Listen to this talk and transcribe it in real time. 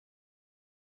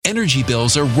energy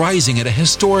bills are rising at a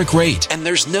historic rate, and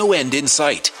there's no end in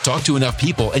sight. Talk to enough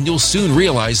people and you'll soon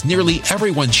realize nearly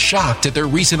everyone's shocked at their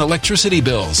recent electricity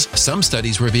bills. Some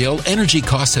studies reveal energy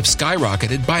costs have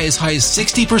skyrocketed by as high as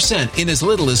 60% in as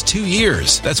little as 2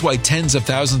 years. That's why tens of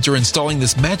thousands are installing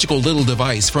this magical little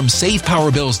device from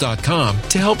SavePowerBills.com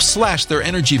to help slash their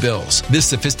energy bills. This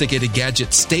sophisticated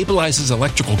gadget stabilizes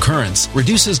electrical currents,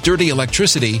 reduces dirty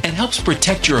electricity, and helps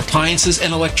protect your appliances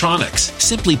and electronics.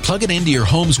 Simply plug it into your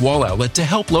home's wall outlet to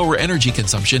help lower energy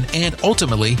consumption and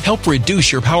ultimately help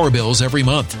reduce your power bills every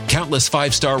month. Countless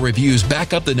 5-star reviews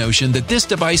back up the notion that this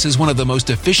device is one of the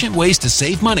most efficient ways to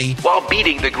save money while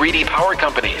beating the greedy power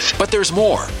companies. But there's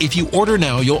more. If you order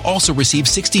now, you'll also receive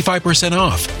 65%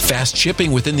 off, fast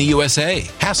shipping within the USA,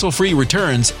 hassle-free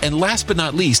returns, and last but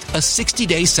not least, a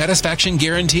 60-day satisfaction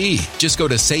guarantee. Just go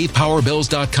to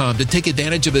SavePowerBills.com to take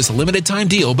advantage of this limited time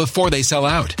deal before they sell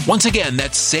out. Once again,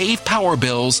 that's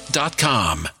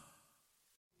SavePowerBills.com.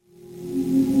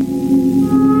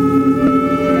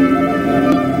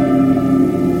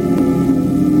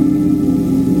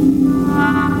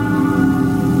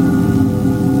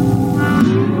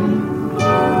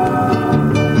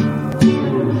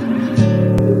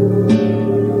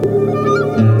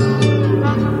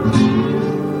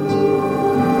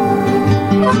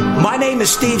 My name is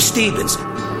Steve Stevens,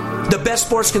 the best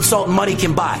sports consultant money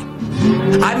can buy.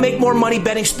 I make more money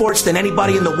betting sports than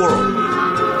anybody in the world.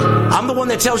 I'm the one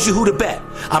that tells you who to bet.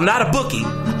 I'm not a bookie.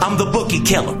 I'm the bookie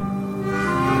killer.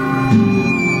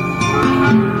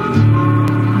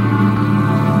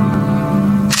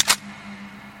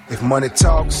 If money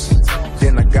talks,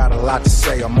 then I got a lot to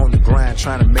say. I'm on the grind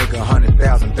trying to make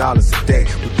 $100,000 a day.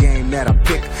 The game that I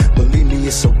pick, believe me,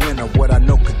 it's a winner. What I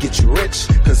know could get you rich,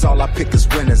 cause all I pick is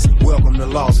winners. Welcome to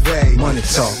Las Vegas. Money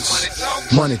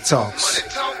talks. Money talks.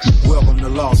 Welcome to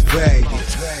Las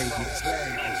Vegas.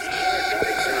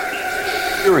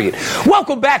 Period.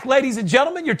 Welcome back, ladies and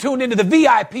gentlemen. You're tuned into the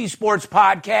VIP Sports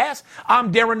Podcast.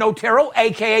 I'm Darren Otero,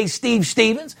 a.k.a. Steve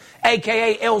Stevens,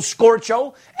 a.k.a. El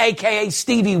Scorcho, a.k.a.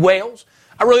 Stevie Wales.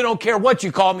 I really don't care what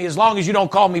you call me as long as you don't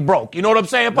call me broke. You know what I'm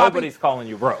saying, Poppy? Nobody's calling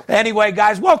you broke. Anyway,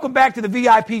 guys, welcome back to the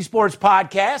VIP Sports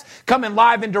Podcast. Coming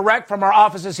live and direct from our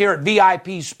offices here at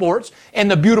VIP Sports in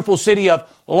the beautiful city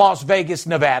of Las Vegas,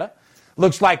 Nevada.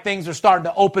 Looks like things are starting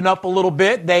to open up a little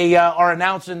bit. They are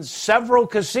announcing several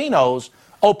casinos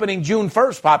opening June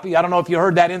 1st, Poppy. I don't know if you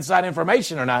heard that inside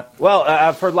information or not. Well,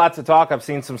 I've heard lots of talk. I've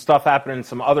seen some stuff happen in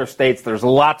some other states. There's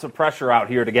lots of pressure out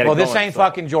here to get it going. Well, this ain't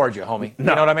fucking Georgia, homie.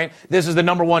 No. You know what I mean? This is the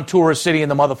number one tourist city in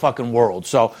the motherfucking world.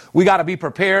 So we got to be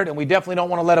prepared, and we definitely don't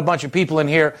want to let a bunch of people in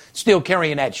here still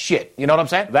carrying that shit. You know what I'm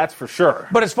saying? That's for sure.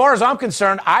 But as far as I'm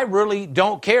concerned, I really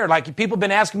don't care. Like, people have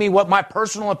been asking me what my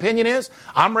personal opinion is.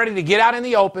 I'm ready to get out in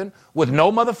the open with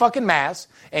no motherfucking mask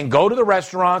and go to the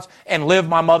restaurants and live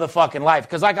my motherfucking life.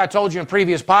 Because like I told you in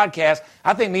previous podcasts,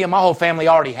 I think me and my whole family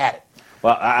already had it.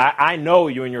 Well, I know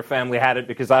you and your family had it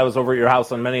because I was over at your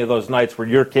house on many of those nights where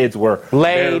your kids were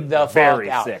laid the fuck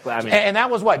very out. Sick. I mean, and that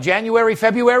was what, January,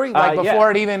 February? Like before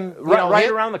it even right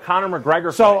hit? around the Conor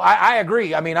McGregor So fight. I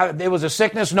agree. I mean, it was a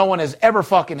sickness no one has ever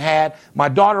fucking had. My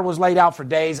daughter was laid out for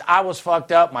days. I was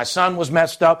fucked up. My son was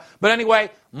messed up. But anyway,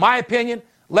 my opinion,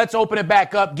 let's open it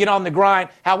back up, get on the grind.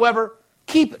 However,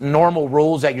 keep normal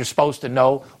rules that you're supposed to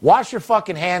know. Wash your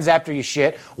fucking hands after you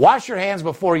shit. Wash your hands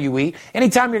before you eat.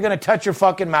 Anytime you're going to touch your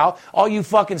fucking mouth, all you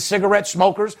fucking cigarette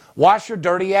smokers, wash your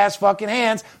dirty ass fucking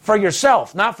hands for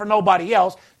yourself, not for nobody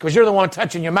else, because you're the one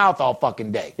touching your mouth all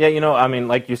fucking day. Yeah, you know, I mean,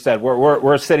 like you said,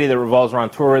 we're a city that revolves around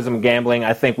tourism, gambling.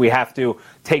 I think we have to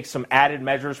take some added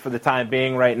measures for the time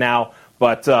being right now.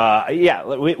 But,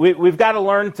 we've got to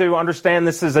learn to understand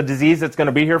this is a disease that's going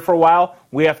to be here for a while.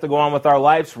 We have to go on with our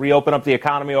lives, reopen up the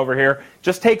economy over here.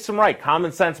 Just take some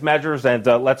common sense measures, and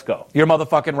let's go. You're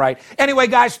motherfucking right. Anyway,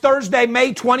 guys, Thursday,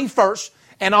 May 21st,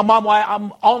 and I'm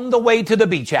on the way to the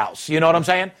beach house. You know what I'm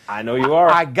saying? I know you are.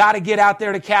 I got to get out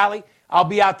there to Cali. I'll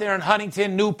be out there in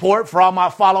Huntington, Newport, for all my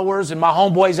followers and my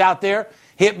homeboys out there.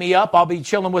 Hit me up. I'll be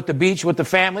chilling with the beach with the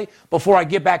family before I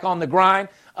get back on the grind.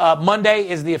 Monday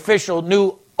is the official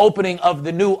new opening of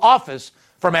the new office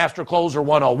for Master Closer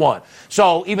 101.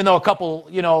 So even though a couple,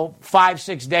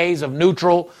 5-6 days of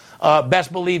neutral,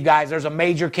 best believe, guys, there's a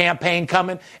major campaign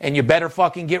coming, and you better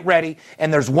fucking get ready.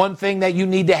 And there's one thing that you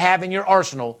need to have in your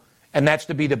arsenal, and that's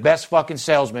to be the best fucking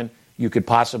salesman you could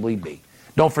possibly be.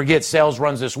 Don't forget, sales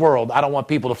runs this world. I don't want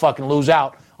people to fucking lose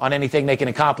out on anything they can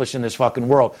accomplish in this fucking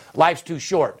world. Life's too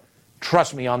short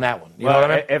Trust me on that one. You know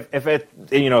what I mean?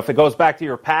 If it goes back to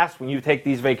your past, when you take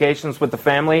these vacations with the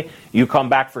family, you come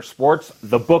back for sports,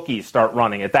 the bookies start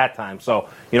running at that time. So,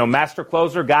 Master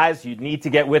Closer, guys, you need to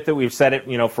get with it. We've said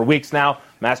it, for weeks now.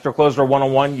 Master Closer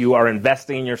 101, you are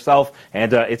investing in yourself,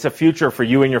 and it's a future for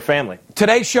you and your family.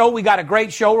 Today's show, we got a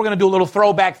great show. We're going to do a little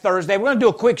Throwback Thursday. We're going to do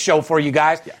a quick show for you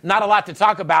guys. Yeah. Not a lot to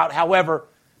talk about. However,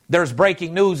 there's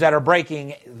breaking news that are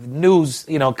breaking news,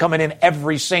 coming in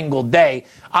every single day.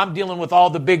 I'm dealing with all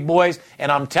the big boys, and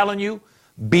I'm telling you,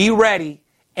 be ready,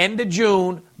 end of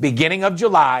June, beginning of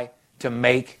July, to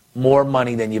make more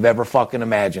money than you've ever fucking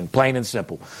imagined. Plain and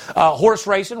simple. Horse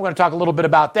racing, we're going to talk a little bit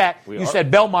about that. You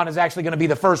said Belmont is actually going to be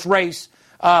the first race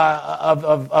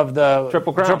of the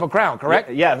Triple Crown, correct?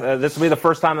 Yeah, this will be the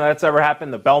first time that's ever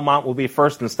happened. The Belmont will be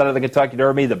first instead of the Kentucky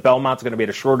Derby. The Belmont's going to be at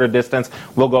a shorter distance.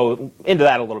 We'll go into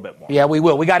that a little bit more. Yeah, we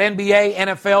will. We got NBA,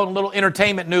 NFL, and a little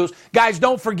entertainment news. Guys,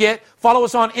 don't forget, follow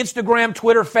us on Instagram,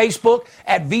 Twitter, Facebook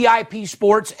at VIP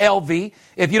Sports LV.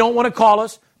 If you don't want to call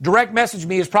us, direct message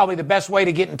me is probably the best way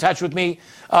to get in touch with me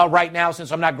right now,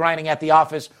 since I'm not grinding at the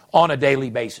office on a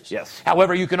daily basis. Yes.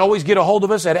 However, you can always get a hold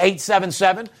of us at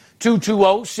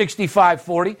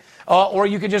 877-220-6540, or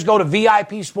you can just go to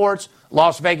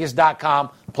VIPSportsLasVegas.com,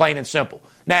 plain and simple.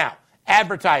 Now,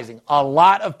 advertising. A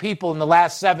lot of people in the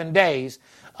last 7 days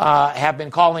have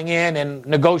been calling in and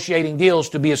negotiating deals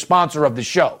to be a sponsor of the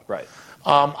show. Right.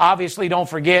 Obviously, don't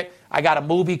forget, I got a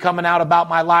movie coming out about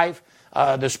my life.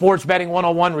 The Sports Betting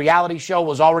 101 reality show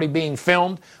was already being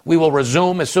filmed. We will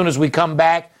resume as soon as we come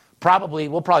back.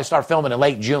 We'll probably start filming in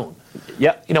late June.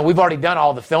 Yep. We've already done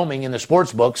all the filming in the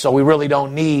sports book, so we really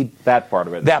don't need that part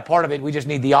of it. We just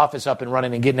need the office up and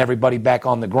running and getting everybody back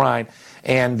on the grind.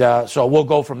 And so we'll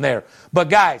go from there. But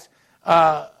guys,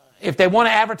 if they want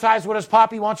to advertise with us,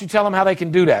 Poppy, why don't you tell them how they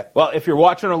can do that? Well, if you're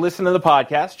watching or listening to the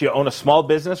podcast, you own a small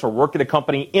business or work at a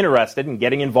company interested in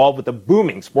getting involved with the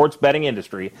booming sports betting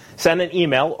industry, send an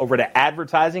email over to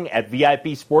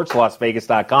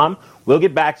advertising@VIPSportsLasVegas.com. We'll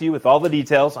get back to you with all the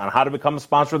details on how to become a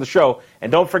sponsor of the show.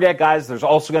 And don't forget, guys, there's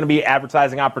also going to be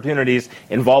advertising opportunities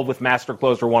involved with Master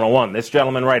Closer 101. This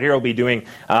gentleman right here will be doing,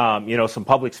 some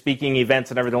public speaking events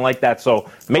and everything like that. So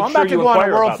make sure you inquire about that. I'm about to go on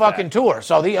a world fucking tour.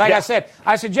 So, I said,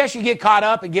 I suggest you get caught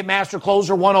up and get Master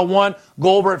Closer 101,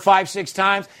 go over it 5-6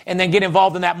 times, and then get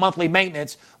involved in that monthly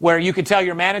maintenance where you can tell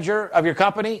your manager of your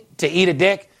company to eat a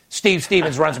dick. Steve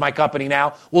Stevens runs my company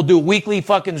now. We'll do weekly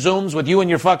fucking Zooms with you and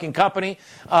your fucking company.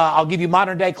 I'll give you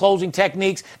modern-day closing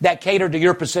techniques that cater to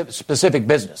your specific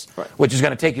business, right, which is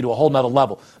going to take you to a whole nother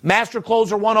level. Master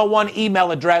Closer 101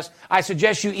 email address. I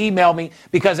suggest you email me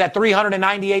because that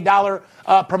 $398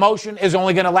 promotion is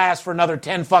only going to last for another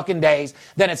 10 fucking days.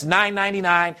 Then it's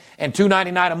 $9.99 and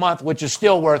 $2.99 a month, which is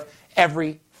still worth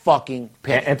every fucking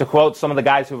penny. And to quote some of the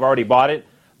guys who've already bought it,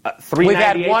 we've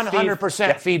had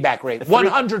 100% feedback rate.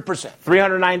 100%.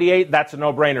 $398, that's a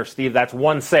no-brainer, Steve. That's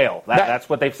one sale. That's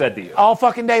what they've said to you. All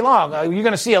fucking day long. You're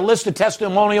going to see a list of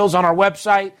testimonials on our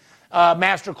website,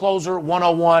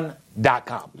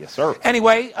 mastercloser101.com. Yes, sir.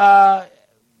 Anyway, I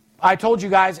told you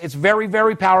guys it's very,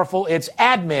 very powerful. It's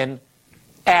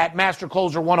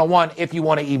admin@mastercloser101 if you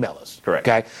want to email us. Correct.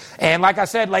 Okay. And like I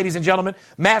said, ladies and gentlemen,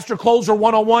 Master Closer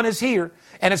 101 is here,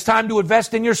 and it's time to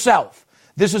invest in yourself.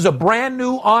 This is a brand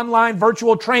new online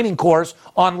virtual training course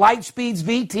on Lightspeed's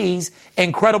VT's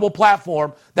incredible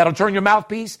platform that'll turn your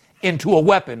mouthpiece into a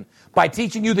weapon by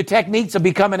teaching you the techniques of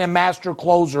becoming a master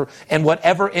closer in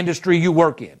whatever industry you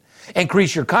work in.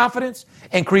 Increase your confidence,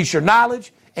 increase your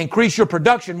knowledge, increase your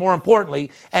production, more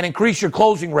importantly, and increase your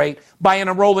closing rate by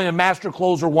enrolling in Master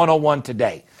Closer 101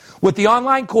 today. With the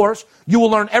online course, you will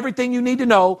learn everything you need to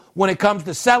know when it comes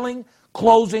to selling,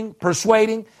 closing,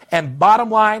 persuading, and bottom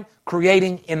line,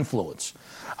 creating influence.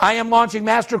 I am launching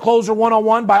Master Closer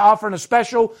 101 by offering a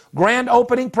special grand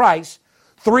opening price,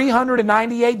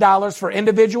 $398 for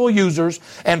individual users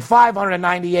and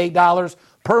 $598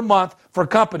 per month for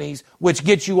companies, which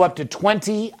gets you up to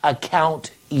 20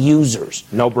 account users.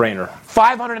 No brainer.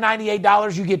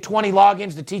 $598, you get 20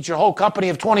 logins to teach your whole company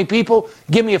of 20 people.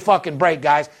 Give me a fucking break,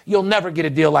 guys. You'll never get a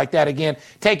deal like that again.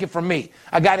 Take it from me,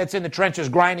 a guy that's in the trenches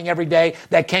grinding every day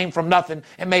that came from nothing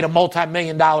and made a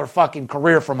multi-million-dollar fucking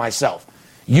career for myself.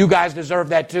 You guys deserve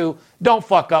that too. Don't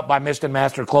fuck up by missing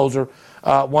Master Closer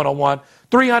 101.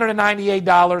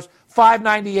 $398,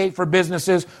 $598 for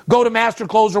businesses. Go to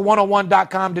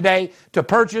mastercloser101.com today to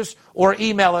purchase or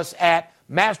email us at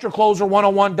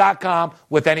mastercloser101.com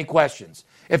with any questions.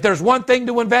 If there's one thing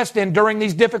to invest in during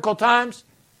these difficult times,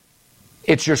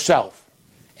 it's yourself.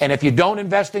 And if you don't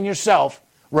invest in yourself,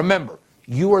 remember,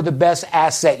 you are the best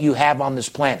asset you have on this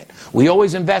planet. We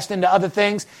always invest into other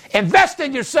things. Invest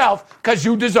in yourself because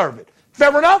you deserve it.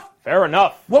 Fair enough? Fair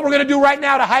enough. What we're going to do right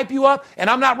now to hype you up, and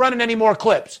I'm not running any more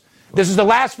clips. This is the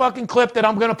last fucking clip that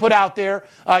I'm going to put out there.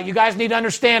 You guys need to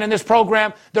understand in this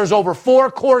program, there's over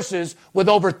 4 courses with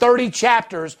over 30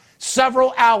 chapters,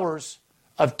 several hours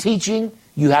of teaching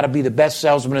you how to be the best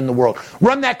salesman in the world.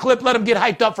 Run that clip. Let them get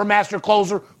hyped up for Master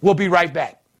Closer. We'll be right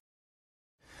back.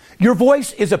 Your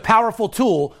voice is a powerful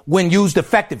tool when used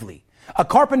effectively. A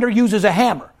carpenter uses a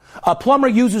hammer. A plumber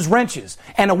uses wrenches,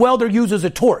 and a welder uses a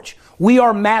torch. We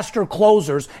are master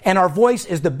closers, and our voice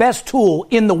is the best tool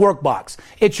in the workbox.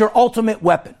 It's your ultimate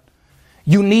weapon.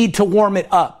 You need to warm it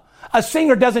up. A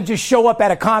singer doesn't just show up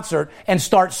at a concert and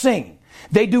start singing.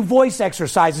 They do voice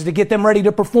exercises to get them ready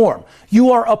to perform.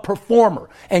 You are a performer,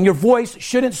 and your voice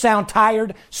shouldn't sound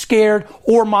tired, scared,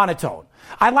 or monotone.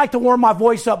 I like to warm my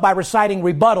voice up by reciting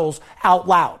rebuttals out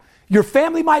loud. Your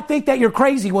family might think that you're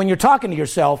crazy when you're talking to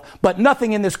yourself, but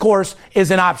nothing in this course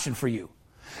is an option for you.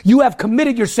 You have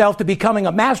committed yourself to becoming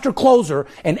a master closer,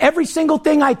 and every single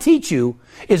thing I teach you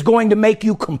is going to make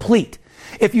you complete.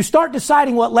 If you start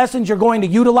deciding what lessons you're going to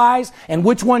utilize and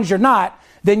which ones you're not,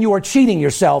 then you are cheating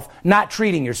yourself, not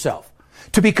treating yourself.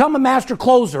 To become a master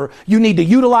closer, you need to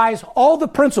utilize all the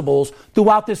principles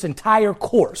throughout this entire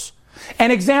course.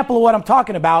 An example of what I'm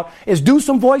talking about is do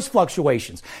some voice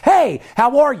fluctuations. Hey,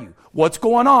 how are you? What's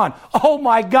going on? Oh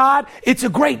my God, it's a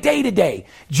great day today.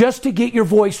 Just to get your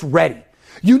voice ready.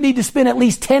 You need to spend at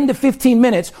least 10 to 15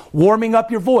 minutes warming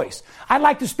up your voice. I'd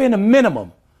like to spend a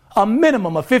minimum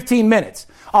of 15 minutes.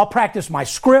 I'll practice my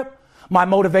script, my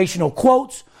motivational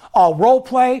quotes. I'll role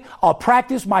play. I'll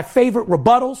practice my favorite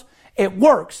rebuttals. It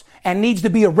works and needs to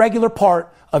be a regular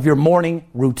part of your morning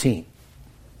routine.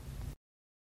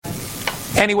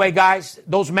 Anyway, guys,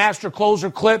 those Master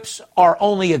Closer clips are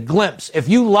only a glimpse. If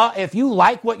you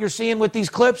like what you're seeing with these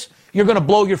clips, you're going to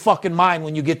blow your fucking mind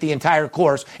when you get the entire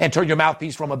course and turn your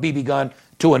mouthpiece from a BB gun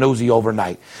to an Uzi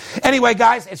overnight. Anyway,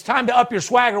 guys, it's time to up your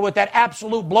swagger with that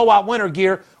absolute blowout winter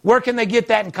gear. Where can they get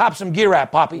that and cop some gear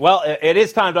at, Poppy? Well, it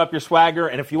is time to up your swagger,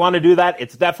 and if you want to do that,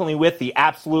 it's definitely with the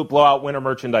Absolute Blowout Winter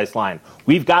merchandise line.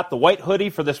 We've got the white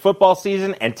hoodie for this football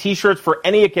season and T-shirts for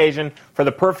any occasion for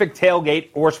the perfect tailgate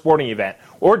or sporting event,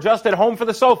 or just at home for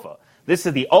the sofa. This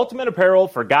is the ultimate apparel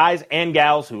for guys and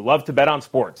gals who love to bet on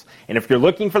sports. And if you're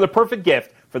looking for the perfect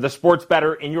gift for the sports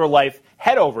bettor in your life,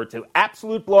 head over to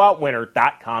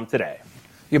AbsoluteBlowoutWinter.com today.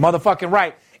 You're motherfucking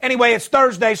right. Anyway, it's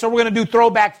Thursday, so we're going to do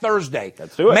Throwback Thursday.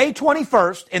 Let's do it. May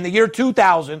 21st, in the year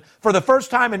 2000, for the first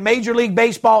time in Major League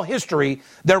Baseball history,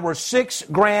 there were 6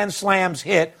 Grand Slams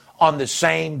hit on the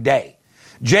same day.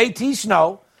 J.T.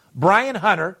 Snow, Brian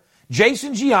Hunter,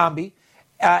 Jason Giambi,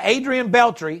 Adrian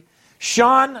Beltre,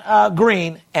 Sean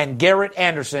Green, and Garrett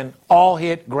Anderson all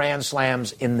hit Grand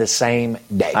Slams in the same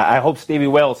day. I hope Stevie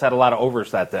Wales had a lot of overs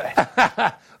that day.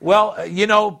 Well, you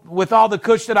know, with all the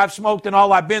kush that I've smoked and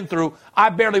all I've been through,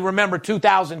 I barely remember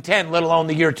 2010, let alone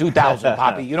the year 2000,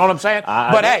 Poppy. You know what I'm saying?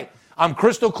 But hey, I'm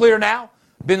crystal clear now.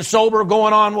 Been sober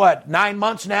going on, 9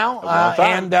 months now?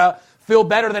 And feel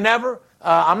better than ever.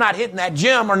 I'm not hitting that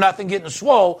gym or nothing, getting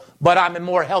swole, but I'm in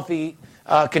more healthy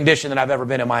condition than I've ever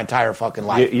been in my entire fucking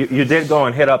life. You did go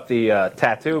and hit up the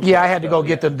tattoo. Yeah, I had to go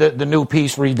get the new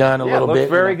piece redone a little bit.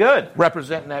 Very good.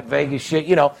 Representing that Vegas shit.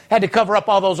 You know, had to cover up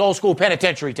all those old school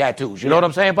penitentiary tattoos. You know what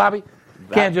I'm saying, Bobby?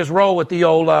 Can't just roll with the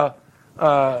old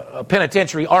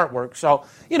penitentiary artwork. So,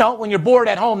 you know, when you're bored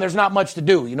at home, there's not much to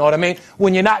do. You know what I mean?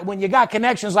 When you got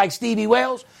connections like Stevie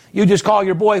Wales, you just call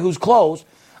your boy who's closed.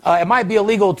 It might be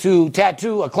illegal to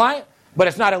tattoo a client, but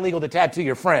it's not illegal to tattoo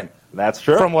your friend. That's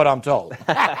true. From what I'm told.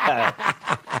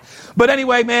 But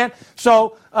anyway, man,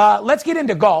 so let's get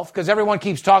into golf, because everyone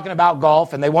keeps talking about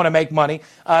golf and they want to make money.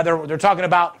 They're talking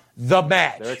about the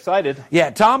match. They're excited. Yeah,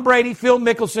 Tom Brady, Phil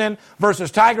Mickelson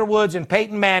versus Tiger Woods and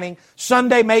Peyton Manning,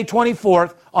 Sunday, May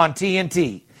 24th on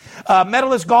TNT.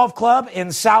 Medalist Golf Club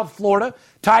in South Florida,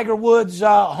 Tiger Woods'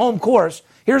 home course.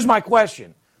 Here's my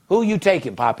question. Who you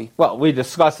taking, Poppy? Well, we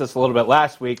discussed this a little bit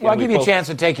last week. Well, I'll give you a chance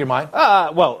to take your mind.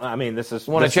 Well, I mean, this is...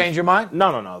 You want to change your mind?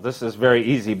 No. This is very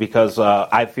easy because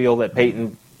I feel that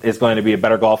Peyton is going to be a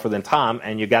better golfer than Tom,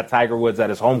 and you got Tiger Woods at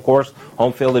his home course,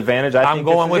 home field advantage. I'm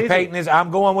going with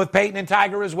Peyton and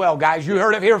Tiger as well, guys. You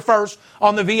heard it here first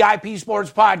on the VIP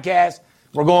Sports Podcast.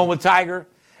 We're going with Tiger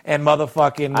and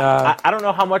motherfucking... I don't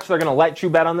know how much they're going to let you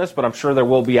bet on this, but I'm sure there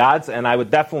will be odds, and I would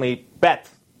definitely bet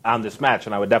on this match,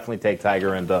 and I would definitely take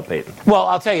Tiger and Peyton. Well,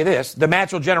 I'll tell you this. The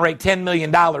match will generate $10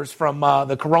 million from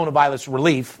the coronavirus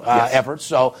relief efforts,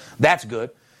 so that's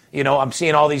good. You know, I'm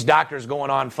seeing all these doctors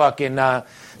going on fucking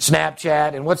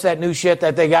Snapchat, and what's that new shit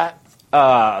that they got?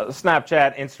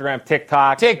 Snapchat, Instagram,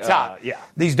 TikTok. Yeah.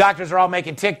 These doctors are all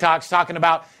making TikToks talking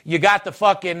about you got the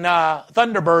fucking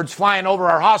Thunderbirds flying over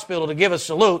our hospital to give a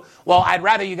salute. Well, I'd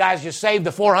rather you guys just save the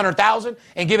 $400,000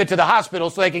 and give it to the hospital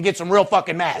so they can get some real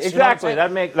fucking masks. Exactly. You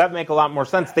know that make a lot more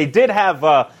sense. They did have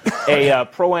a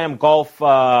Pro-Am golf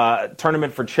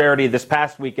tournament for charity this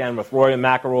past weekend with Rory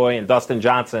McIlroy and Dustin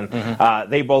Johnson. Mm-hmm.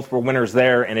 They both were winners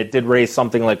there, and it did raise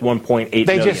something like $1.8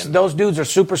 million. Those dudes are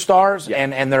superstars,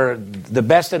 and they're the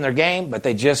best in their game, but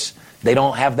they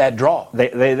don't have that draw.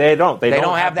 They don't. They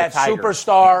don't have that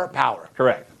superstar power.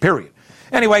 Correct. Period.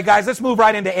 Anyway, guys, let's move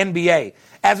right into NBA.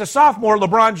 As a sophomore,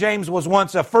 LeBron James was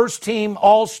once a first-team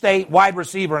All-State wide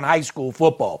receiver in high school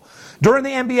football. During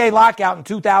the NBA lockout in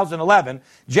 2011,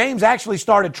 James actually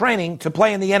started training to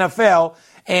play in the NFL,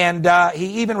 and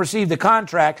he even received a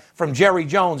contract from Jerry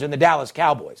Jones in the Dallas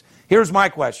Cowboys. Here's my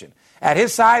question. At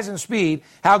his size and speed,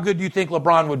 how good do you think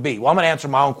LeBron would be? Well, I'm going to answer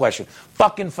my own question.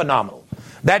 Fucking phenomenal.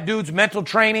 That dude's mental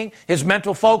training, his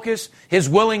mental focus, his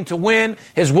willing to win,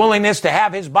 his willingness to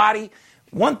have his body.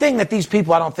 One thing that these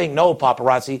people I don't think know,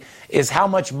 paparazzi, is how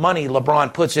much money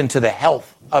LeBron puts into the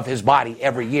health of his body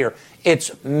every year.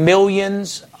 It's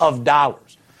millions of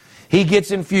dollars. He gets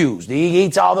infused. He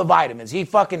eats all the vitamins. He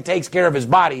fucking takes care of his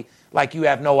body like you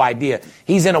have no idea.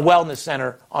 He's in a wellness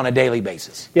center on a daily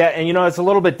basis. Yeah, and it's a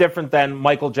little bit different than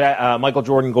Michael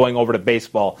Jordan going over to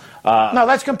baseball. No,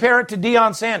 let's compare it to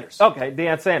Deion Sanders. Okay,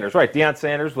 Deion Sanders, right. Deion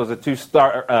Sanders was a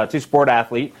two-sport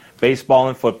athlete, baseball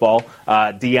and football.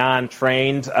 Deion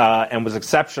trained and was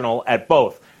exceptional at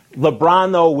both.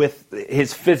 LeBron, though, with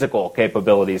his physical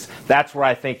capabilities, that's where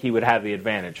I think he would have the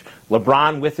advantage.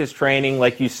 LeBron, with his training,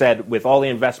 like you said, with all the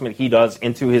investment he does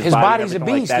into his body. His body's a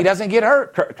beast. Like he doesn't get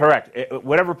hurt. Correct.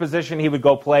 Whatever position he would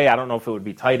go play, I don't know if it would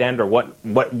be tight end or what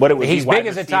it would be. He's big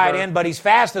as a tight end, but he's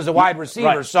fast as a wide receiver.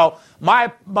 Right. So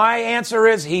my answer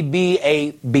is he'd be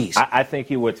a beast. I think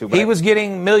he would, too. He was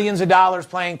getting millions of dollars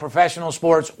playing professional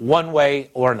sports one way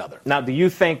or another. Now, do you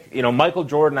think, Michael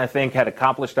Jordan, I think, had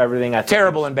accomplished everything?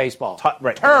 Terrible in baseball.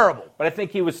 Right. Terrible. But I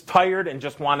think he was tired and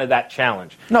just wanted that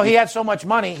challenge. No, he had so much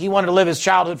money, he wanted to live his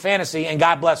childhood fantasy, and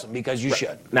God bless him, because you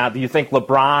should. Now, do you think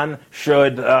LeBron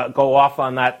should go off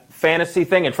on that fantasy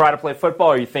thing and try to play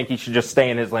football, or you think he should just stay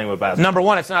in his lane with basketball? Number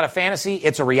one, it's not a fantasy,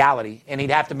 it's a reality, and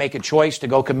he'd have to make a choice to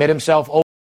go commit himself over.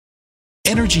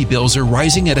 Energy bills are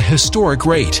rising at a historic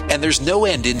rate, and there's no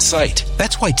end in sight.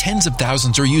 That's why tens of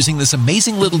thousands are using this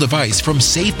amazing little device from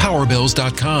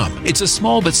SavePowerBills.com. It's a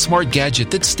small but smart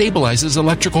gadget that stabilizes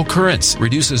electrical currents,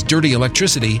 reduces dirty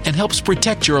electricity, and helps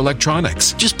protect your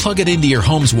electronics. Just plug it into your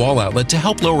home's wall outlet to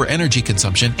help lower energy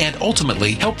consumption and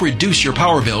ultimately help reduce your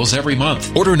power bills every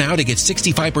month. Order now to get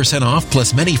 65% off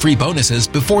plus many free bonuses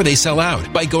before they sell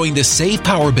out by going to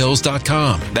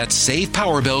SavePowerBills.com. That's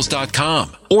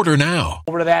SavePowerBills.com. Order now.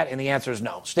 Over to that, and the answer is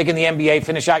no. Stick in the NBA,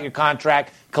 finish out your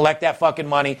contract, collect that fucking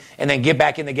money, and then get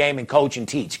back in the game and coach and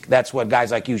teach. That's what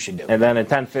guys like you should do. And then in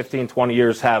 10, 15, 20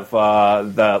 years have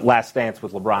the last dance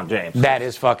with LeBron James. That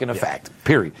is fucking a fact,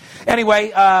 period.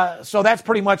 Anyway, so that's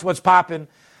pretty much what's popping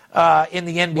in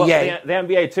the NBA. Well, the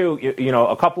NBA, too,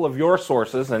 a couple of your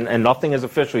sources, and nothing is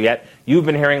official yet, you've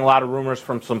been hearing a lot of rumors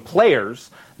from some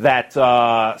players that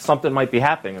something might be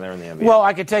happening there in the NBA. Well,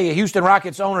 I can tell you, Houston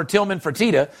Rockets owner Tillman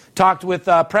Fertitta talked with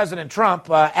President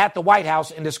Trump at the White House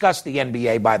and discussed the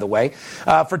NBA, by the way.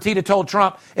 Fertitta told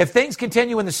Trump, if things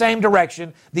continue in the same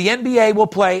direction, the NBA will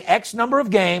play X number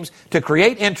of games to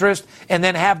create interest and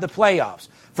then have the playoffs.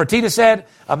 Fertitta said,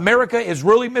 America is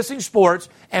really missing sports,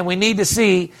 and we need to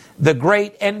see the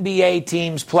great NBA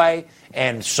teams play,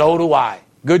 and so do I.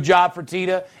 Good job,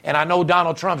 Fertitta, and I know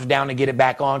Donald Trump's down to get it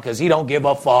back on because he don't give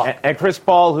a fuck. And Chris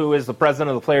Paul, who is the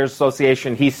president of the Players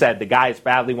Association, he said the guys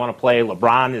badly want to play.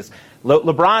 LeBron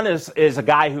is a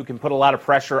guy who can put a lot of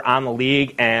pressure on the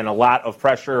league and a lot of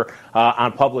pressure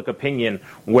on public opinion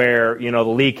where, the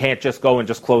league can't just go and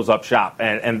just close up shop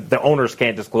and the owners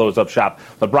can't just close up shop.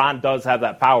 LeBron does have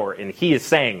that power, and he is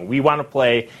saying, we want to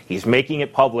play. He's making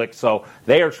it public. So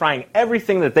they are trying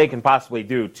everything that they can possibly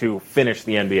do to finish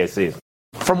the NBA season.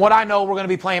 From what I know, we're going to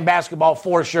be playing basketball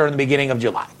for sure in the beginning of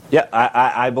July. Yeah,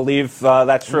 I believe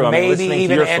that's true. Maybe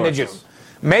even end of June.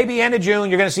 Maybe end of June,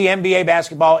 you're going to see NBA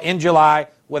basketball in July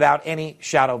without any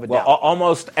shadow of a doubt. Well,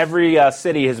 almost every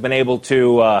city has been able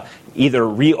to either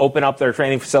reopen up their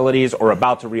training facilities or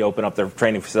about to reopen up their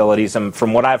training facilities. And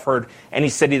from what I've heard, any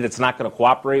city that's not going to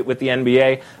cooperate with the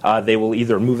NBA, they will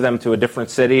either move them to a different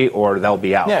city or they'll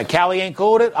be out. Yeah, Cali ain't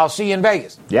cool with it. I'll see you in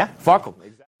Vegas. Yeah. Fuck them.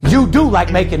 You do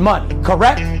like making money,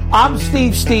 correct? I'm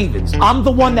Steve Stevens. I'm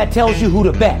the one that tells you who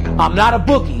to bet. I'm not a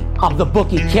bookie. I'm the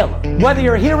bookie killer. Whether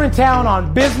you're here in town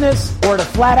on business or to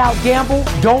flat out gamble,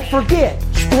 don't forget,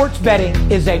 Sports betting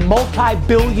is a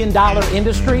multi-billion-dollar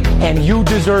industry, and you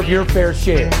deserve your fair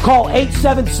share. Call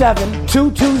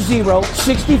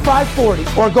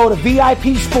 877-220-6540 or go to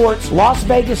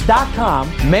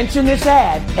VIPSportsLasVegas.com, mention this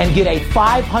ad, and get a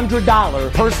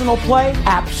 $500 personal play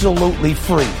absolutely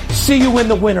free. See you in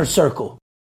the winner's circle.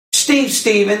 Steve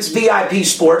Stevens, VIP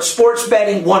Sports, Sports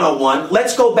Betting 101.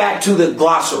 Let's go back to the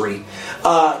glossary.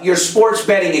 Your sports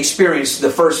betting experience, the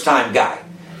first-time guy.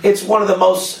 It's one of the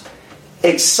most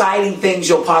exciting things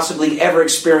you'll possibly ever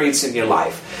experience in your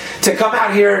life. To come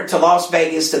out here to Las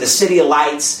Vegas, to the City of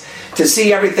Lights, to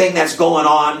see everything that's going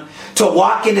on, to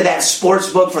walk into that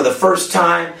sports book for the first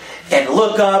time and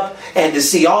look up and to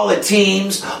see all the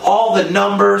teams, all the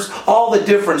numbers, all the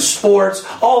different sports,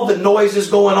 all the noises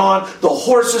going on, the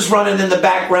horses running in the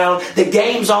background, the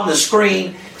games on the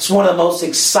screen. It's one of the most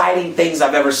exciting things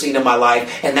I've ever seen in my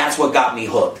life, and that's what got me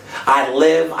hooked. I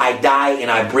live, I die, and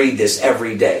I breathe this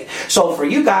every day. So for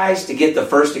you guys to get the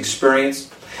first experience,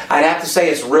 I'd have to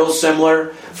say it's real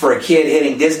similar for a kid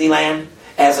hitting Disneyland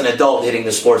as an adult hitting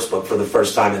the sportsbook for the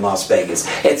first time in Las Vegas.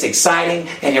 It's exciting,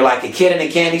 and you're like a kid in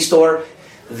a candy store.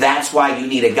 That's why you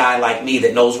need a guy like me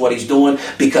that knows what he's doing,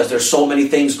 because there's so many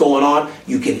things going on,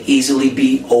 you can easily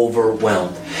be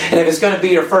overwhelmed. And if it's going to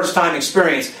be your first time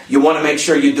experience, you want to make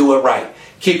sure you do it right.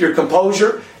 Keep your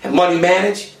composure and money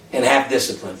manage and have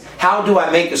discipline. How do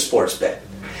I make a sports bet?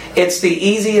 It's the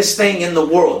easiest thing in the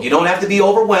world. You don't have to be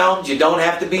overwhelmed. You don't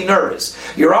have to be nervous.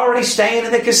 You're already staying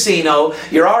in the casino.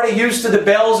 You're already used to the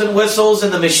bells and whistles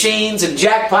and the machines and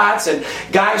jackpots and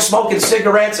guys smoking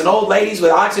cigarettes and old ladies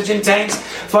with oxygen tanks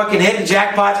fucking hitting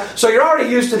jackpots. So you're already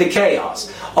used to the chaos.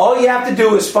 All you have to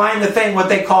do is find the thing, what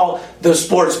they call the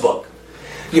sports book.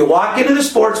 You walk into the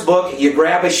sports book, you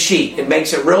grab a sheet. It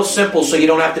makes it real simple so you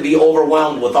don't have to be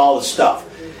overwhelmed with all the stuff.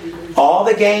 All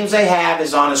the games they have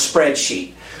is on a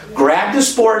spreadsheet. Grab the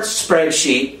sports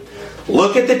spreadsheet,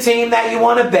 look at the team that you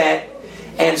want to bet,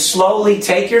 and slowly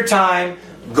take your time,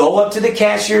 go up to the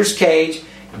cashier's cage,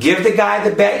 give the guy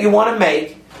the bet you want to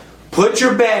make, put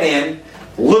your bet in,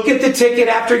 look at the ticket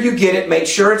after you get it, make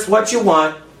sure it's what you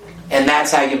want, and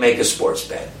that's how you make a sports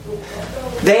bet.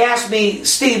 They asked me,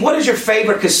 Steve, what is your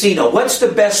favorite casino? What's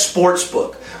the best sports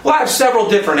book? Well, I have several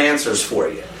different answers for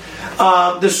you.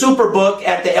 The Superbook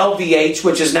at the LVH,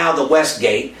 which is now the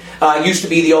Westgate, used to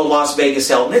be the old Las Vegas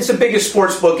Hilton. It's the biggest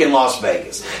sports book in Las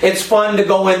Vegas. It's fun to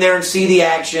go in there and see the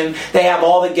action. They have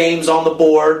all the games on the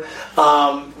board.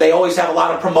 They always have a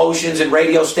lot of promotions and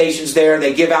radio stations there.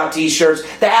 They give out T-shirts.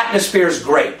 The atmosphere is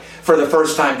great for the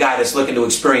first-time guy that's looking to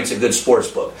experience a good sports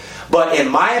book. But in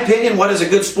my opinion, what is a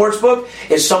good sports book?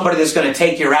 Is somebody that's going to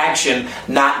take your action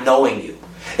not knowing you.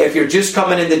 If you're just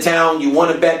coming into town, you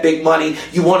want to bet big money,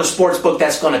 you want a sports book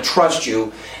that's going to trust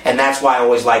you, and that's why I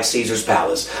always like Caesars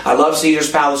Palace. I love Caesars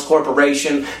Palace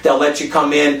Corporation. They'll let you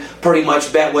come in, pretty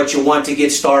much bet what you want to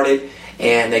get started,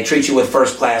 and they treat you with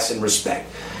first class and respect.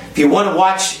 If you want to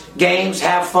watch games,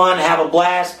 have fun, have a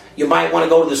blast, you might want to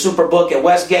go to the Superbook at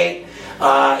Westgate.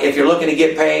 If you're looking to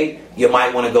get paid, you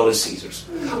might want to go to Caesars.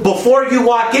 Before you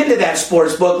walk into that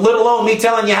sports book, let alone me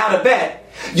telling you how to bet,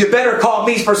 you better call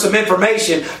me for some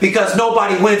information, because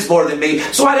nobody wins more than me.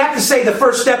 So I'd have to say the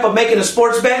first step of making a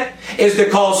sports bet is to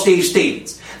call Steve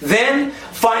Stevens. Then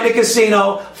find a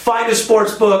casino, find a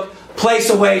sports book,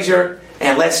 place a wager,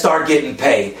 and let's start getting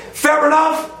paid. Fair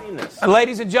enough?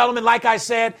 Ladies and gentlemen, like I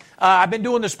said, I've been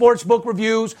doing the sports book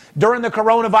reviews. During the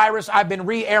coronavirus, I've been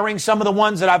re-airing some of the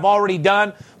ones that I've already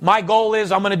done. My goal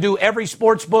is I'm going to do every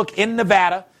sports book in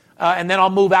Nevada. And then I'll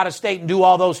move out of state and do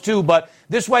all those too. But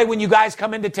this way, when you guys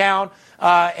come into town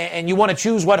and you want to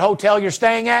choose what hotel you're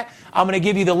staying at, I'm going to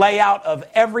give you the layout of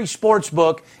every sports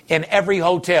book in every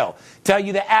hotel. Tell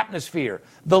you the atmosphere,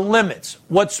 the limits,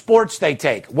 what sports they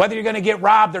take, whether you're going to get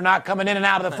robbed or not coming in and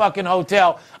out of the fucking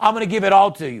hotel. I'm going to give it all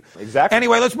to you. Exactly.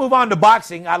 Anyway, let's move on to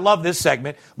boxing. I love this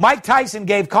segment. Mike Tyson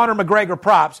gave Conor McGregor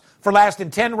props for lasting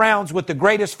 10 rounds with the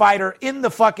greatest fighter in the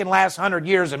fucking last 100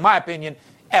 years, in my opinion,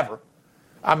 ever.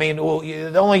 I mean,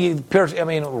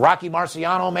 Rocky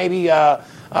Marciano, maybe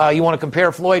you want to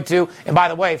compare Floyd to. And by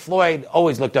the way, Floyd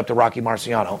always looked up to Rocky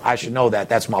Marciano. I should know that.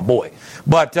 That's my boy.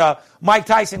 But Mike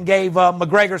Tyson gave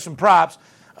McGregor some props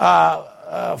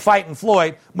fighting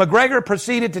Floyd. McGregor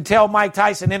proceeded to tell Mike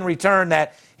Tyson in return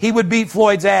that he would beat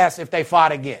Floyd's ass if they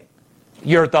fought again.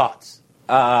 Your thoughts?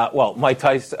 Mike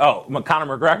Tyson,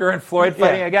 Conor McGregor and Floyd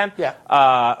fighting again?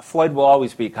 Yeah. Floyd will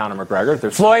always beat Conor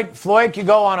McGregor. Floyd could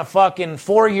go on a fucking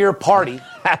 4-year party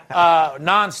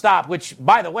nonstop, which,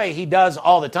 by the way, he does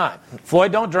all the time.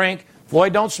 Floyd don't drink.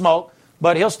 Floyd don't smoke.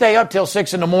 But he'll stay up till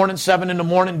 6 in the morning, 7 in the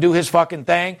morning, do his fucking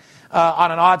thing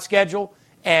on an odd schedule,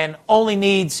 and only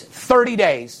needs 30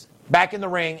 days back in the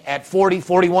ring at 40,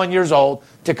 41 years old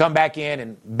to come back in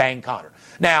and bang Conor.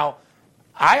 Now,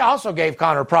 I also gave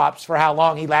Conor props for how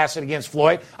long he lasted against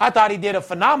Floyd. I thought he did a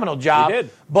phenomenal job. He did.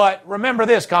 But remember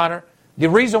this, Conor, the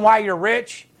reason why you're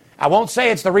rich, I won't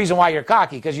say it's the reason why you're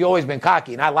cocky, because you've always been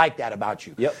cocky, and I like that about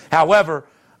you. Yep. However,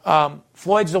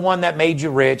 Floyd's the one that made you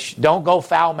rich. Don't go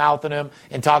foul-mouthing him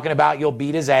and talking about you'll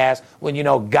beat his ass when you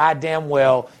know goddamn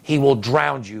well he will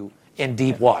drown you in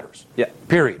deep waters. Yeah.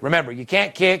 Period. Remember, you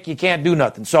can't kick, you can't do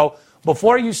nothing. So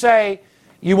before you say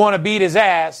you want to beat his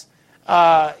ass,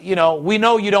 we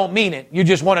know you don't mean it. You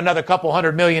just want another couple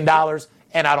 $100 million,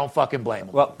 and I don't fucking blame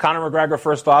him. Well, Conor McGregor,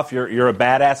 first off, you're a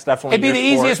badass, definitely. It'd be the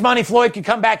easiest money Floyd could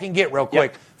come back and get real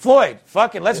quick. Yep. Floyd,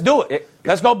 fucking, let's do it.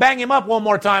 Let's go bang him up one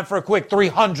more time for a quick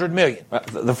 $300 million.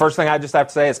 The first thing I just have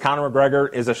to say is Conor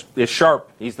McGregor is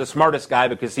sharp. He's the smartest guy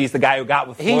because he's the guy who got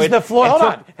with Floyd. He's the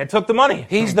Floyd. And took the money.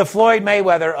 He's the Floyd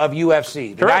Mayweather of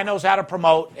UFC. The Correct. guy knows how to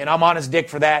promote, and I'm on his dick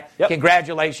for that. Yep.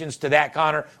 Congratulations to that,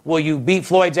 Conor. Will you beat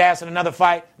Floyd's ass in another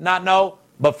fight? Not no,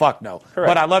 but fuck no. Correct.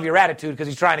 But I love your attitude because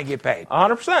he's trying to get paid.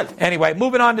 100%. Anyway,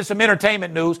 moving on to some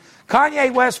entertainment news.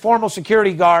 Kanye West's former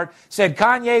security guard said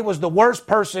Kanye was the worst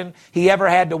person he ever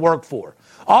had to work for.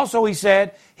 Also, he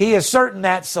said he is certain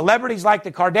that celebrities like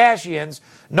the Kardashians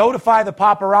notify the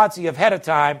paparazzi ahead of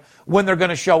time when they're going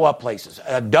to show up places.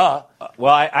 Duh.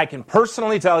 Well, I can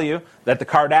personally tell you that the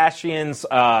Kardashians,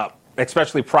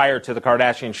 especially prior to the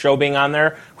Kardashian show being on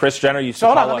there, Kris Jenner used to So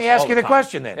hold call on, let us me ask all you the time.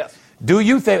 question then. Yes. Do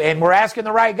you think, and we're asking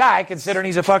the right guy considering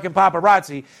he's a fucking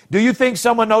paparazzi, do you think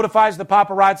someone notifies the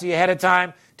paparazzi ahead of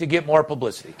time to get more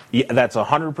publicity? Yeah, that's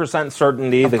 100%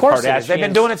 certainty. Of course it is. They've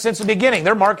been doing it since the beginning.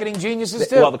 They're marketing geniuses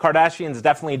too. Well, the Kardashians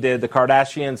definitely did. The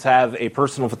Kardashians have a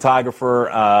personal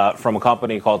photographer from a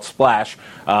company called Splash,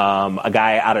 a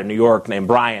guy out of New York named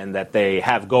Brian, that they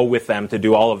have go with them to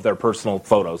do all of their personal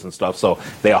photos and stuff. So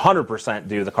they 100%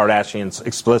 do the Kardashians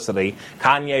explicitly.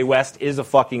 Kanye West is a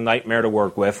fucking nightmare to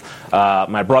work with.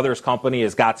 My brother's company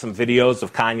has got some videos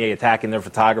of Kanye attacking their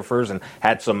photographers and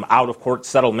had some out-of-court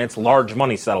settlements, large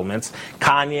money settlements.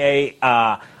 Kanye,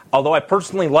 although I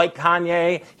personally like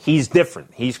Kanye, he's different.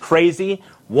 He's crazy.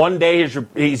 One day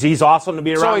he's awesome to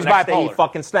be around. So he's the next bipolar. day he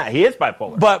fucking snaps. He is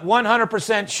bipolar. But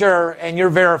 100% sure, and you're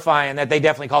verifying that they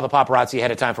definitely call the paparazzi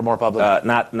ahead of time for more publicity.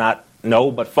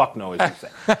 No, but fuck no, as you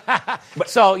say.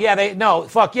 So, yeah,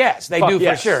 fuck yes. They do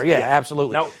yes. for sure. Yeah,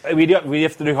 absolutely. No, we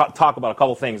have to talk about a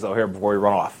couple things, though, here before we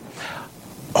run off.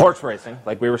 Horse racing,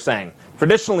 like we were saying.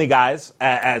 Traditionally, guys,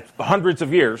 at hundreds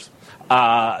of years,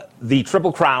 the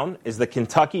Triple Crown is the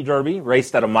Kentucky Derby,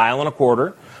 raced at 1.25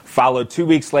 miles, followed 2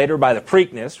 weeks later by the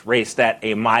Preakness, raced at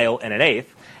 1 1/8 miles,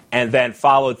 and then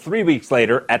followed 3 weeks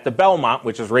later at the Belmont,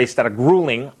 which is raced at a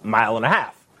grueling 1.5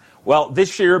 miles. Well,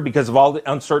 this year, because of all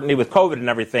the uncertainty with COVID and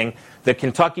everything, the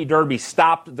Kentucky Derby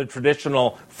stopped the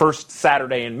traditional first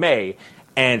Saturday in May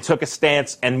and took a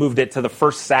stance and moved it to the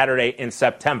first Saturday in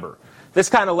September. This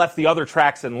kind of left the other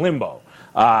tracks in limbo.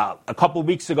 A couple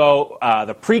weeks ago,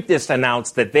 the Preakness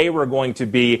announced that they were going to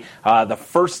be the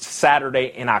first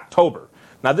Saturday in October.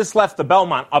 Now, this left the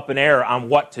Belmont up in air on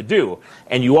what to do.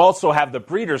 And you also have the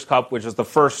Breeders' Cup, which is the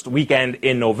first weekend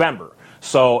in November.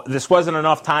 So this wasn't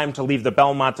enough time to leave the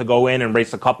Belmont to go in and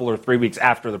race a couple or 3 weeks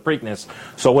after the Preakness.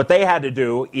 So what they had to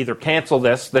do, either cancel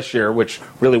this year, which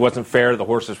really wasn't fair to the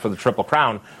horses for the Triple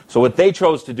Crown. So what they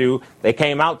chose to do, they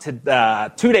came out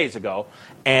to 2 days ago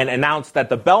and announced that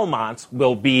the Belmonts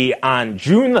will be on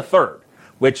June the 3rd,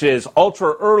 which is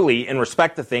ultra early in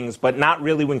respect to things, but not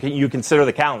really when you consider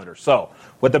the calendar. So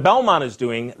what the Belmont is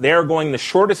doing, they're going the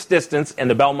shortest distance in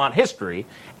the Belmont history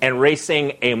and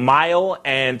racing 1.1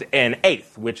 miles,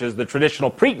 which is the traditional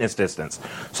Preakness distance.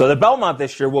 So the Belmont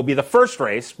this year will be the first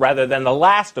race rather than the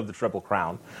last of the Triple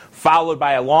Crown, followed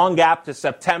by a long gap to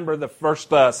September, the first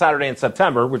Saturday in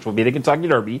September, which will be the Kentucky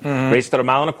Derby, raced at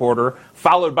 1.25 miles,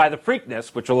 followed by the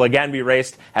Preakness, which will again be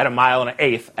raced at 1.1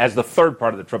 miles as the third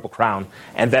part of the Triple Crown,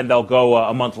 and then they'll go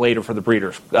a month later for the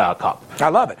Breeders' Cup. I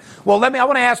love it. Well, I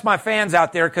want to ask my fans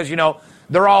out there, because,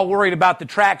 they're all worried about the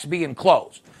tracks being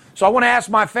closed. So I want to ask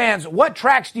my fans, what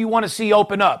tracks do you want to see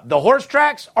open up? The horse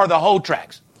tracks or the hoe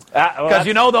tracks? Because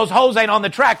those hoes ain't on the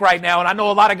track right now, and I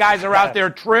know a lot of guys are out there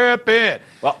tripping.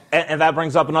 Well, and that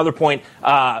brings up another point.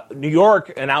 New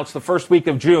York announced the first week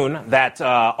of June that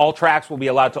all tracks will be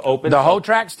allowed to open. The hoe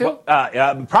tracks too?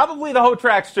 Probably the hoe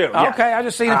tracks too. Okay, yes. I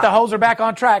just seen that the hoes are back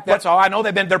on track. That's all. I know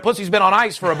their pussy's been on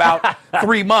ice for about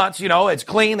 3 months. It's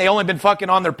clean. They only been fucking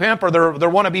on their pimp or their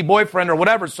wannabe boyfriend or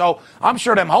whatever. So I'm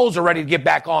sure them hoes are ready to get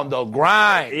back on the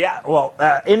grind. Yeah. Well,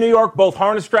 in New York, both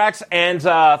harness tracks and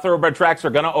thoroughbred tracks are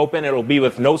going to open. It'll be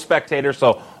with no spectators,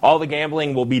 so all the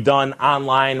gambling will be done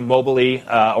online, mobilely,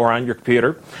 or on your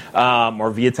computer,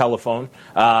 or via telephone.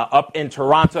 Up in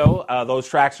Toronto, those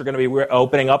tracks are going to be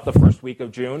opening up the first week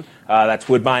of June. That's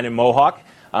Woodbine and Mohawk.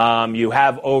 You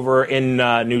have over in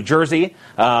New Jersey,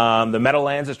 the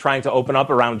Meadowlands is trying to open up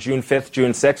around June 5th,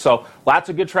 June 6th. So lots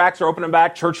of good tracks are opening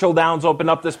back. Churchill Downs opened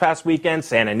up this past weekend.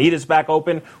 Santa Anita's back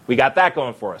open. We got that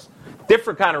going for us.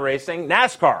 Different kind of racing.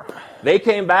 NASCAR. They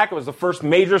came back. It was the first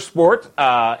major sport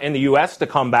in the U.S. to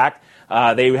come back.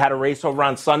 They had a race over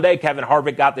on Sunday. Kevin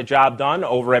Harvick got the job done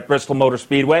over at Bristol Motor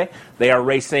Speedway. They are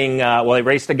racing, they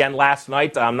raced again last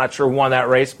night. I'm not sure who won that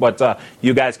race, but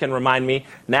you guys can remind me.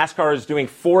 NASCAR is doing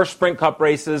 4 Sprint Cup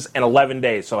races in 11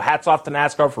 days. So hats off to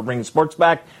NASCAR for bringing sports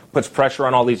back. Puts pressure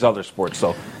on all these other sports.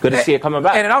 So good to see it coming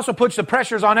back. And it also puts the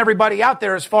pressures on everybody out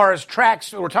there as far as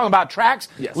tracks. We're talking about tracks.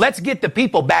 Yes. Let's get the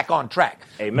people back on track.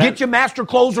 Amen. Get your Master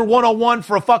Closer 101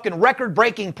 for a fucking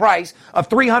record-breaking price of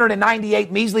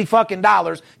 $398 measly fucking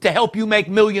dollars to help you make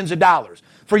millions of dollars.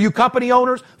 For you company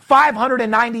owners,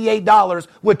 $598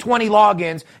 with 20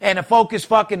 logins and a focused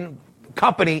fucking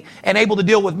company and able to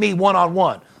deal with me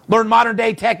one-on-one. Learn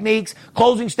modern-day techniques,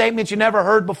 closing statements you never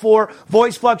heard before,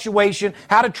 voice fluctuation,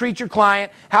 how to treat your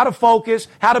client, how to focus,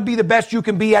 how to be the best you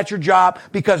can be at your job,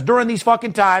 because during these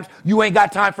fucking times, you ain't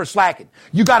got time for slacking.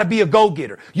 You got to be a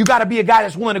go-getter. You got to be a guy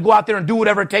that's willing to go out there and do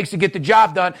whatever it takes to get the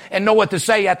job done and know what to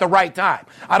say at the right time.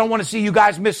 I don't want to see you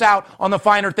guys miss out on the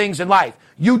finer things in life.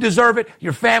 You deserve it,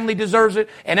 your family deserves it,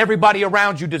 and everybody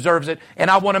around you deserves it,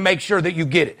 and I want to make sure that you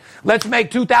get it. Let's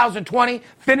make 2020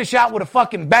 finish out with a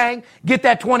fucking bang, get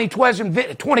that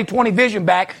 2020 vision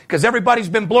back, because everybody's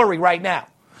been blurry right now.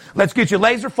 Let's get you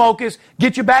laser focused,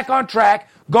 get you back on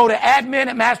track. Go to admin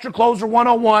at Master Closer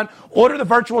 101, order the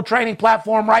virtual training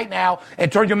platform right now,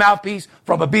 and turn your mouthpiece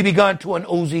from a BB gun to an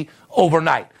Uzi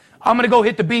overnight. I'm going to go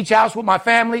hit the beach house with my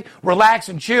family, relax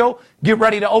and chill, get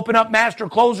ready to open up Master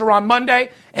Closer on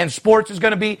Monday, and sports is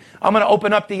going to be, I'm going to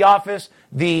open up the office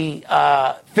the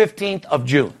 15th of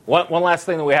June. One last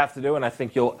thing that we have to do, and I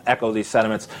think you'll echo these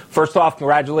sentiments. First off,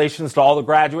 congratulations to all the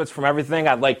graduates from everything.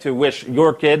 I'd like to wish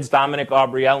your kids, Dominic,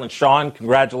 Aubrielle, and Sean,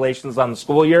 congratulations on the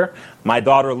school year. My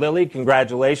daughter, Lily,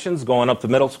 congratulations, going up to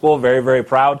middle school. Very, very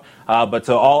proud. But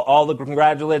to all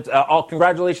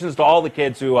congratulations to all the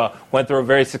kids who went through a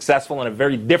very successful and a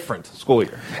very different school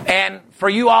year. And for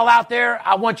you all out there,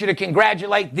 I want you to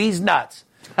congratulate these nuts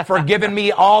for giving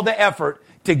me all the effort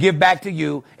to give back to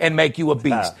you and make you a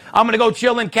beast. I'm going to go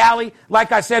chill in Cali.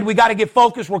 Like I said, we got to get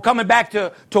focused. We're coming back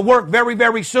to work very,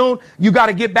 very soon. You got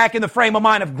to get back in the frame of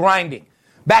mind of grinding,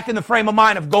 back in the frame of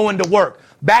mind of going to work,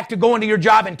 back to going to your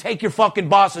job and take your fucking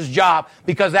boss's job,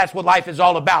 because that's what life is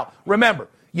all about. Remember,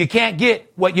 you can't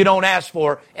get what you don't ask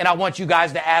for, and I want you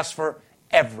guys to ask for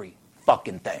every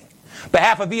fucking thing.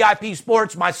 Behalf of VIP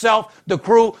Sports, myself, the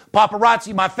crew,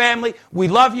 paparazzi, my family, we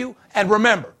love you, and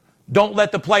remember, don't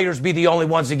let the players be the only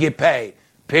ones that get paid.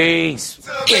 Peace.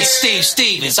 It's Steve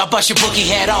Stevens. I bust your bookie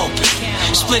head open.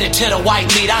 Split it to the white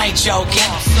meat, I ain't joking.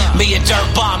 Me and Dirt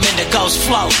Bomb in the ghost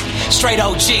float. Straight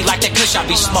OG like that kush I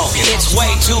be smoking. It's way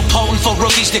too potent for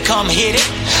rookies to come hit it.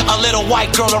 A little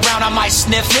white girl around, I might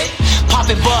sniff it.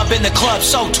 Poppin' bub in the club,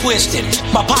 so twisted.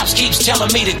 My pops keeps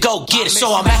telling me to go get it.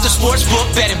 So I'm at the sports book,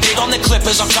 betting big on the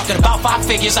Clippers. I'm talking about 5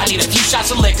 figures, I need a few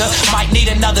shots of liquor. Might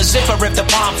need another zipper if the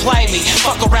palm play me.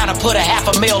 Fuck around and put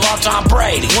 $500,000 on Tom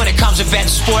Brady. When it comes to betting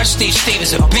sports, Steve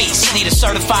Stevens a beast. Need a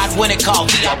certified winner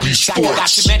called VIP Sports. Got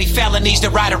too many felonies to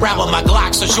ride around with my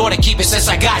Glock, so sure to keep it since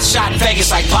I got shot in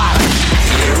Vegas like Pop.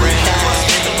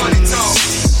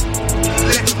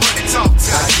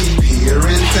 I keep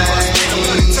hearing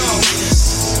things.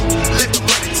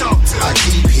 I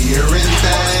keep hearing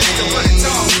things.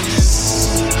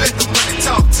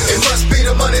 It must be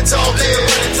the money talking.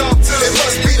 It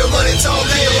must be the money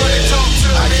talking.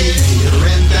 I keep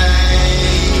hearing things.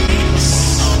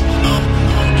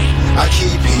 I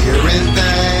keep hearing things.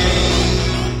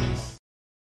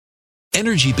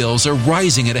 Energy bills are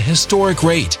rising at a historic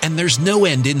rate, and there's no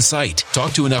end in sight.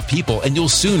 Talk to enough people, and you'll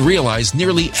soon realize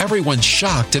nearly everyone's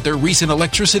shocked at their recent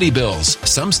electricity bills.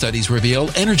 Some studies reveal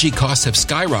energy costs have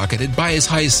skyrocketed by as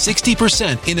high as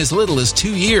 60% in as little as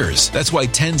 2 years. That's why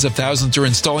tens of thousands are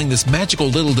installing this magical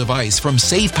little device from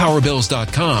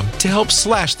SavePowerBills.com to help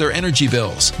slash their energy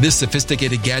bills. This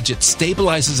sophisticated gadget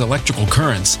stabilizes electrical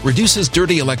currents, reduces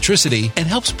dirty electricity, and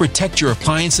helps protect your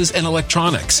appliances and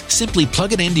electronics. Simply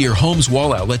plug it into your home's wall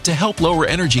wall outlet to help lower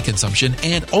energy consumption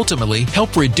and ultimately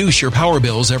help reduce your power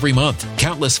bills every month.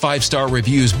 Countless 5-star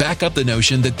reviews back up the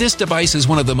notion that this device is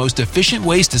one of the most efficient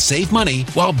ways to save money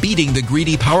while beating the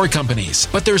greedy power companies.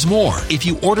 But there's more. If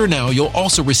you order now, you'll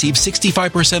also receive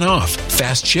 65% off,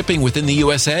 fast shipping within the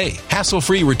USA,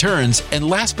 hassle-free returns, and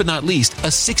last but not least, a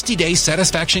 60-day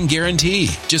satisfaction guarantee.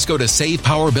 Just go to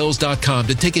SavePowerBills.com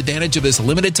to take advantage of this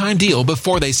limited time deal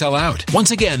before they sell out.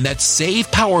 Once again, that's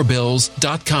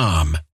SavePowerBills.com.